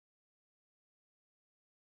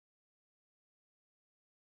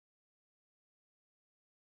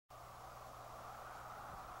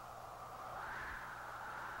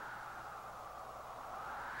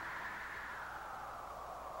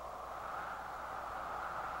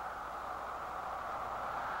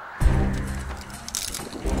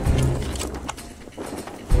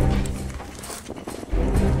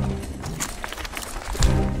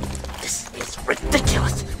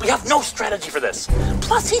no strategy for this.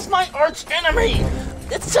 Plus, he's my arch enemy.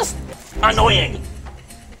 It's just annoying.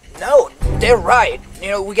 No, they're right. You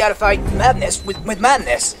know, we gotta fight madness with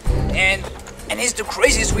madness. And he's the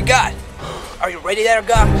craziest we got. Are you ready there,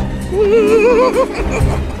 God?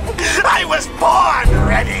 I was born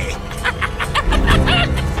ready.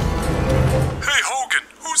 Hey, Hogan,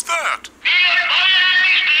 who's that?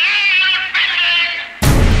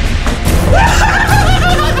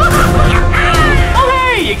 Oh,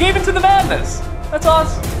 hey, you gave in to the madness. That's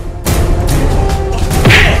awesome.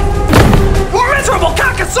 Miserable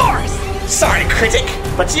Cockosaurus! Sorry, critic,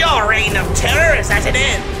 but your reign of terror is at an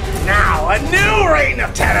end. Now a new reign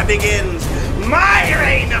of terror begins. My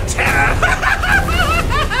reign of terror!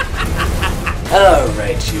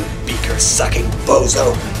 Alright, you beaker-sucking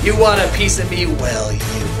bozo. You want a piece of me? Well,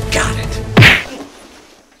 you got it.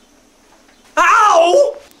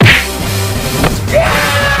 Ow!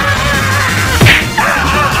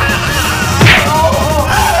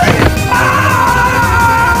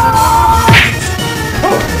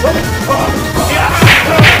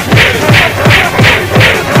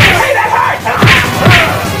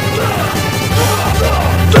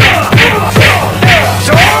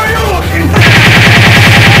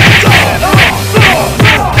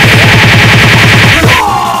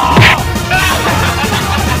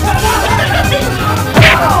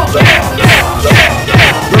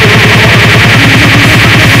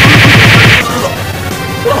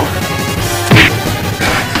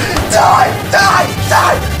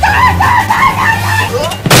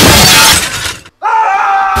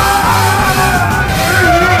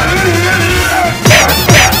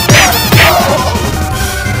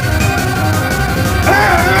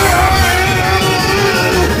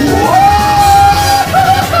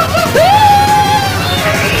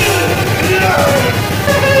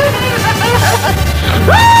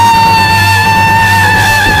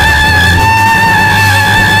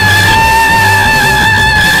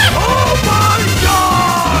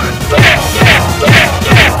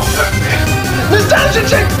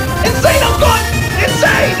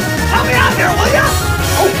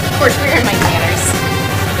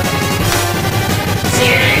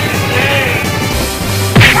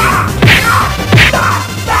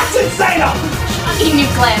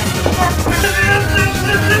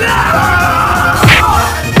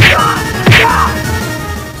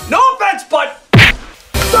 No offense, but...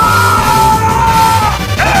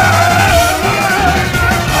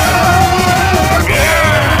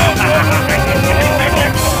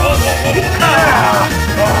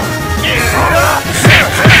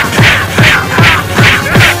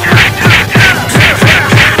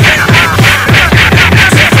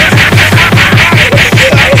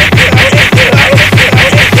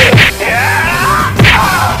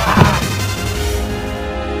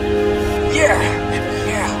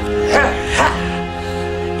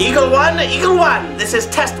 Eagle 1, this is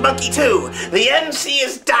Test Monkey 2. The NC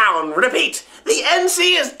is down. Repeat, the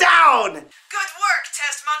NC is down. Good work,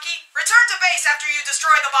 Test Monkey. Return to base after you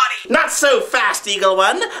destroy the body. Not so fast, Eagle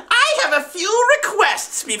 1. I have a few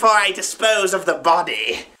requests before I dispose of the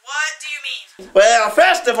body. What do you mean? Well,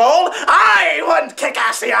 first of all, I want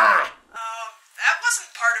Kickassia. That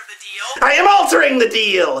wasn't part of the deal. I am altering the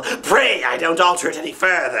deal. Pray I don't alter it any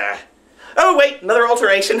further. Oh, wait, another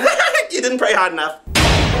alteration. You didn't pray hard enough.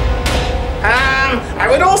 I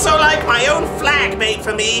would also like my own flag made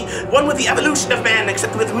for me. One with the evolution of man,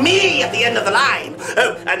 except with me at the end of the line.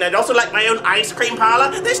 Oh, and I'd also like my own ice cream parlor.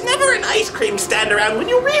 There's never an ice cream stand around when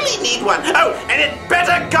you really need one. Oh, and it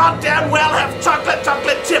better goddamn well have chocolate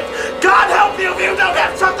chip. God help you if you don't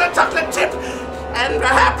have chocolate chip. And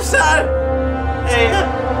perhaps,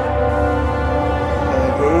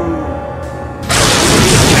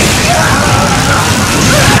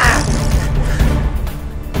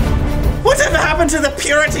 Whatever happened to the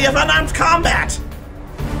purity of unarmed combat?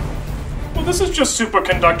 Well, this is just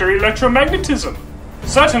superconductor electromagnetism.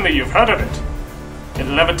 Certainly you've heard of it. It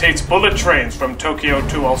levitates bullet trains from Tokyo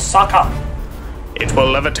to Osaka. It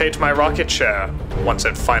will levitate my rocket share once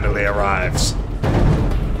it finally arrives.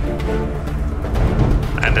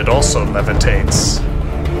 And it also levitates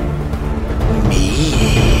me.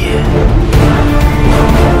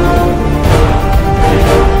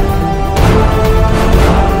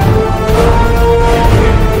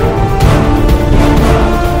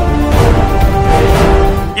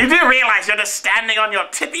 You do realize you're just standing on your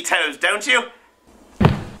tippy toes, don't you?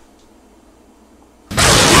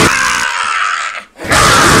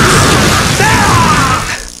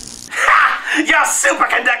 Your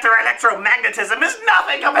superconductor electromagnetism is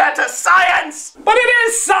nothing compared to science! But it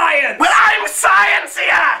is science! Well, I'm science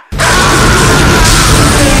here!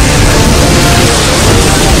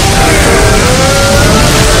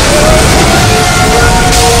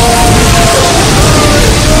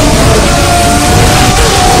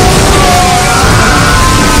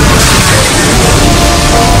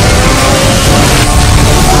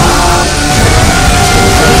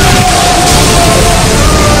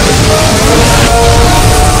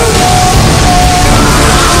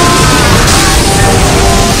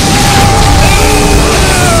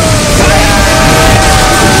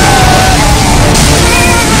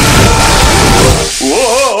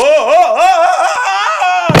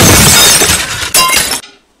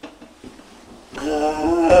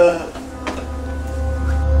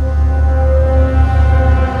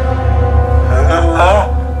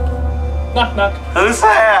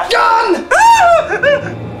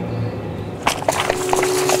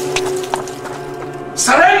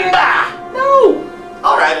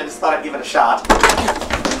 thought I'd give it a shot.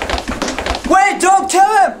 Wait, don't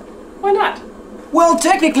tell him! Why not? Well,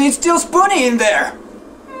 technically it's still Spoonie in there.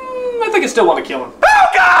 I think I still want to kill him. Oh,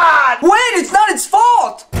 God! Wait, it's not its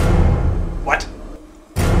fault! What?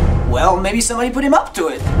 Well, maybe somebody put him up to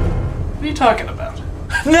it. What are you talking about?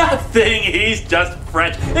 Nothing, he's just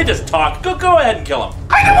French. They just talk. Go ahead and kill him.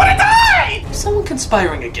 I don't want to die! Someone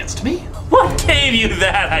conspiring against me? What gave you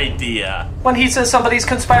that idea? When he says somebody's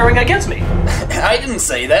conspiring against me. I didn't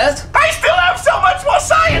say that. I still have so much more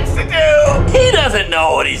science to do! He doesn't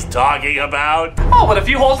know what he's talking about. Oh, but a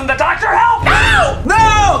few holes in the doctor help! No!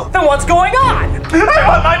 No! Then what's going on? I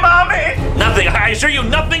want my mommy! Nothing, I assure you,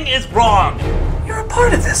 nothing is wrong. You're a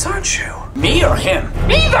part of this, aren't you? Me or him?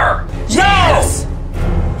 Neither! Yes!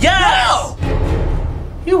 Yes!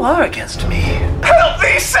 You are against me. Help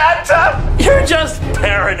me, Santa! You're just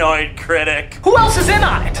paranoid, Critic. Who else is in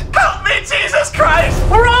on it? Help me, Jesus Christ!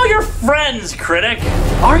 We're all your friends, Critic.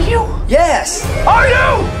 Are you? Yes! Are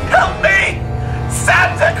you? Help me!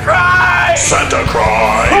 Santa Christ! Santa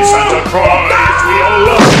Christ! Santa Christ! We all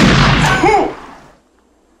love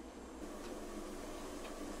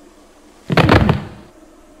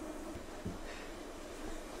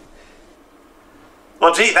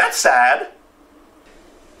Well, gee, that's sad.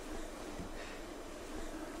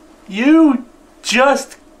 You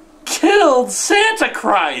just killed Santa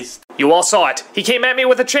Christ. You all saw it. He came at me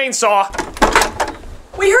with a chainsaw.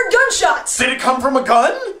 We heard gunshots! Did it come from a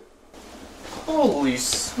gun? Holy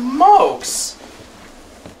smokes!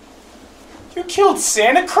 You killed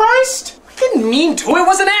Santa Christ? I didn't mean to. It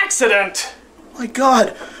was an accident. My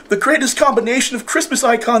God, the greatest combination of Christmas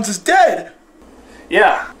icons is dead!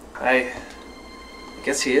 Yeah, I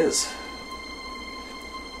guess he is.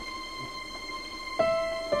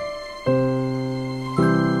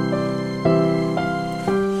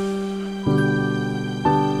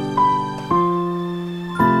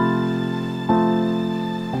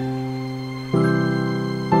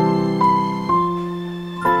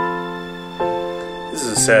 This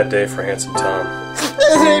is a sad day for Handsome Tom.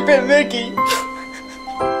 It ain't been Mickey.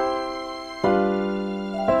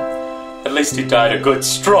 At least he died a good,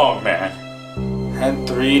 strong man. And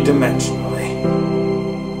three-dimensionally.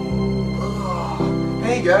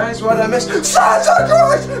 Hey guys, what did I miss? Santa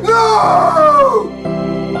Claus! No!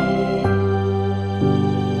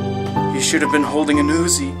 You should have been holding an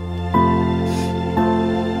Uzi.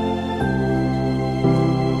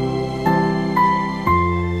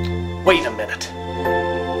 Wait a minute.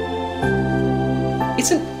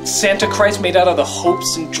 Isn't Santa Christ made out of the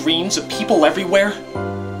hopes and dreams of people everywhere?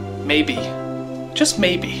 Maybe, just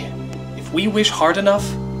maybe, if we wish hard enough,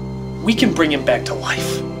 we can bring him back to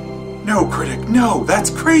life. No, Critic, no, that's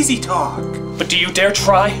crazy talk. But do you dare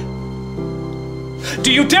try?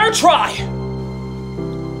 Do you dare try?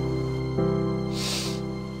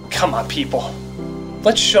 Come on, people.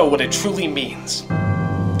 Let's show what it truly means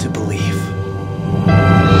to believe.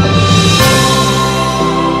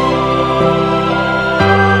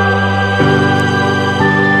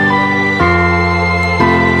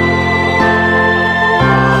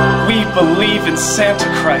 We believe in Santa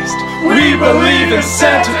Christ. We believe in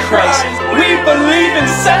Santa Christ. We believe in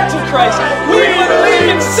Santa Christ. We believe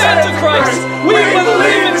in Santa Christ. We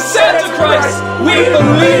believe in Santa Christ. We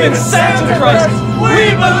believe in Santa Christ.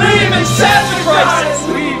 We believe in Santa Christ.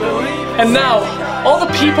 And now, all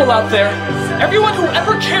the people out there, everyone who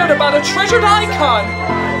ever cared about a treasured icon,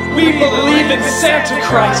 we believe in Santa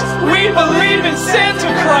Christ. We believe in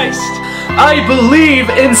Santa Christ. I believe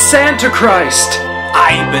in Santa Christ.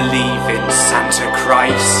 I believe in Santa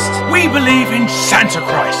Christ. We believe in Santa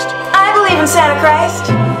Christ. I believe in Santa Christ.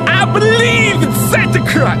 I believe in Santa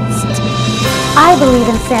Christ. I believe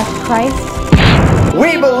in Santa Christ.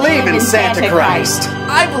 We believe in Santa Christ.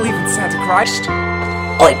 I believe in Santa Christ.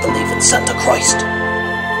 I believe in Santa Christ.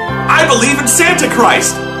 I believe in Santa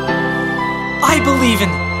Christ. I believe in...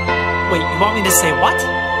 Wait, you want me to say what?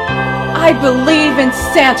 I believe in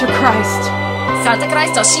Santa Christ. Santa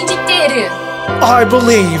Christ を信じている。I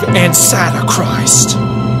believe in Santa Christ.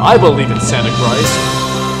 I believe in Santa Christ.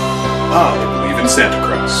 I believe in Santa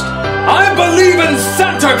Christ. I believe in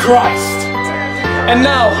Santa Christ. And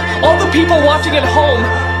now, all the people watching at home,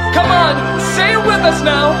 come on, say it with us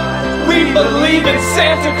now. We believe in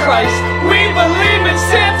Santa Christ. We believe in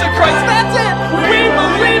Santa Christ. That's it. We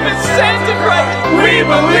believe in Santa Christ. We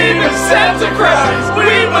believe in Santa Christ.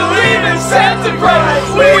 We believe in Santa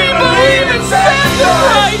Christ. We believe in Santa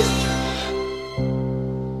Christ.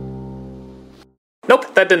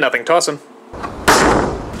 Nope, that did nothing. Toss him.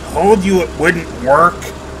 Told you it wouldn't work.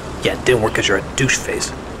 Yeah, it didn't work because you're a douche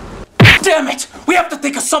face. Damn it! We have to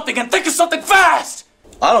think of something and think of something fast!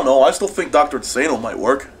 I don't know, I still think Dr. Insano might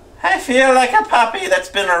work. I feel like a puppy that's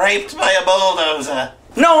been raped by a bulldozer.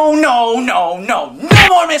 No more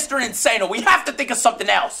Mr. Insano. We have to think of something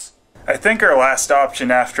else. I think our last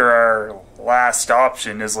option after our last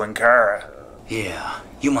option is Linkara. Yeah,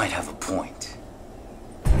 you might have a point.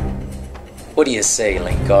 What do you say,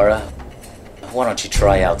 Linkara? Why don't you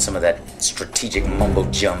try out some of that strategic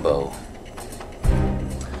mumbo-jumbo?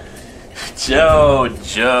 Joe.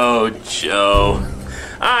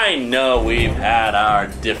 I know we've had our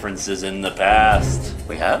differences in the past.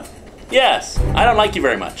 We have? Yes, I don't like you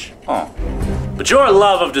very much. Oh. But your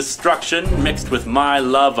love of destruction, mixed with my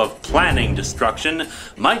love of planning destruction,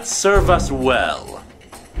 might serve us well.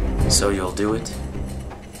 So you'll do it?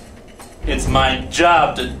 It's my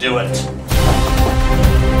job to do it.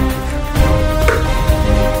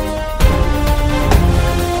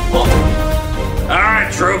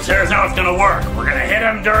 Alright, troops, here's how it's gonna work. We're gonna hit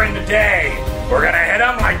him during the day. We're gonna hit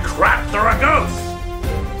him like crap through a goose.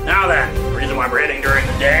 Now then, the reason why we're hitting during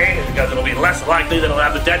the day is because it'll be less likely that he'll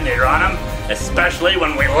have the detonator on him, especially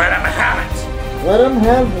when we let him have it. Let him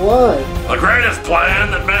have what? The greatest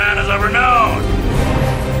plan that man has ever known.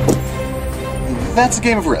 That's a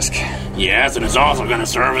game of Risk. Yes, and it's also going to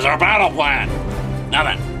serve as our battle plan. Now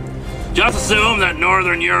then, just assume that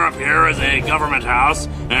Northern Europe here is a government house,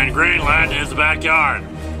 and Greenland is the backyard.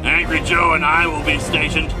 Angry Joe and I will be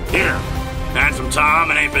stationed here. Handsome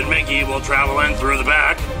Tom and 8-Bit Minky will travel in through the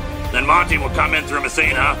back. Then Monty will come in through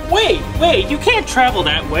Messina. Wait, you can't travel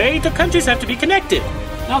that way. The countries have to be connected.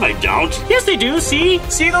 No, they don't. Yes, they do. See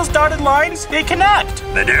those dotted lines? They connect.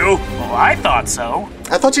 They do? Well, I thought so.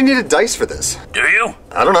 I thought you needed dice for this. Do you?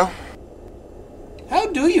 I don't know. How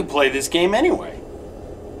do you play this game anyway?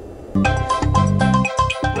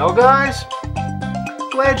 Well, guys,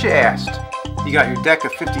 glad you asked. You got your deck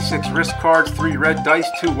of 56 risk cards, 3 red dice,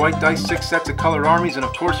 2 white dice, 6 sets of colored armies, and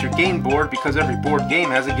of course your game board, because every board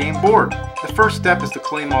game has a game board. The first step is to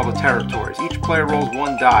claim all the territories. Each player rolls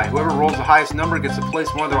 1 die. Whoever rolls the highest number gets to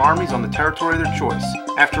place one of their armies on the territory of their choice.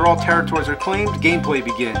 After all territories are claimed, gameplay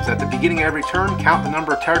begins. At the beginning of every turn, count the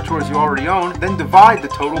number of territories you already own, then divide the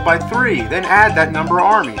total by 3, then add that number of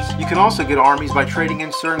armies. You can also get armies by trading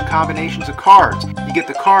in certain combinations of cards. You get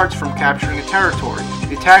the cards from capturing a territory.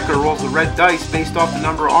 The attacker rolls the red dice based off the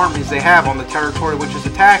number of armies they have on the territory which is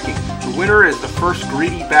attacking. The winner is the first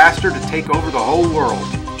greedy bastard to take over the whole world.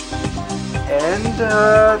 And,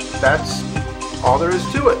 that's all there is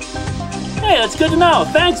to it. Hey, that's good to know.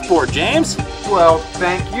 Thanks, Board James. Well,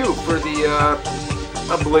 thank you for the,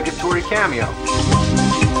 obligatory cameo.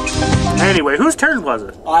 Anyway, whose turn was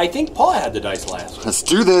it? I think Paul had the dice last. Let's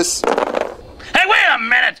do this. Hey, wait a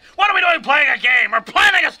minute! What are we doing playing a game? We're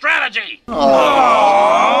planning a strategy!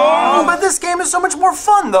 Oh, but this game is so much more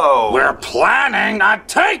fun, though! We're planning a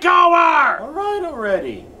takeover! Alright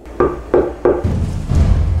already.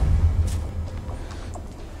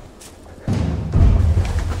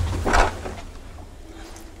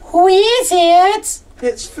 Who is it?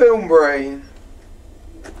 It's Film Brain.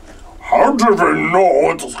 How do they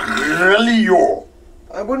know it's really you?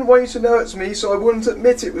 I wouldn't want you to know it's me, so I wouldn't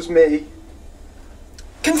admit it was me.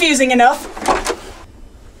 Confusing enough.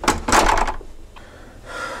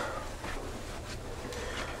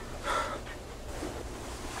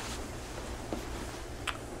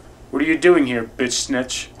 What are you doing here, bitch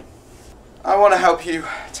snitch? I want to help you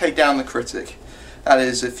take down the critic. That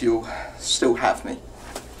is, if you'll still have me.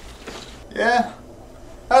 Yeah?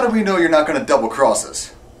 How do we know you're not going to double-cross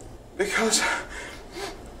us? Because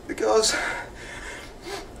the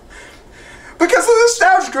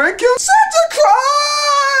nostalgia grid killed Santa Christ!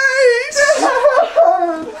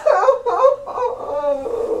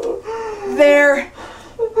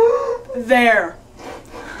 There.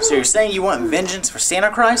 So you're saying you want vengeance for Santa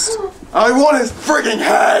Christ? I want his frigging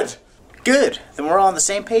head! Good. Then we're all on the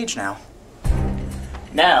same page now.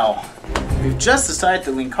 Now, we've just decided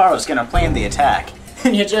that Lincaro's gonna plan the attack.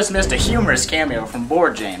 And you just missed a humorous cameo from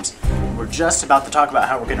Board James. We're just about to talk about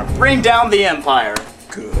how we're gonna bring down the Empire.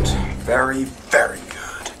 Good. Very, very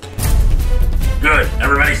good. Good.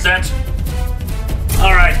 Everybody set?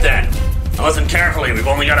 Alright then. Now listen carefully. We've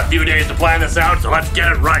only got a few days to plan this out, so let's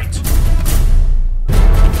get it right.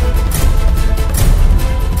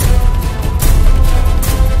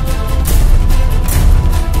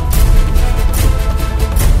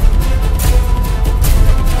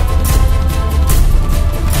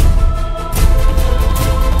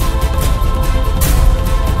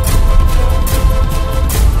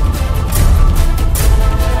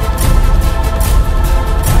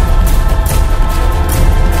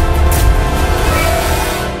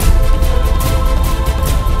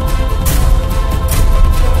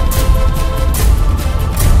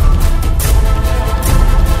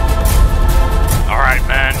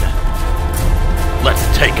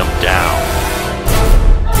 take them down.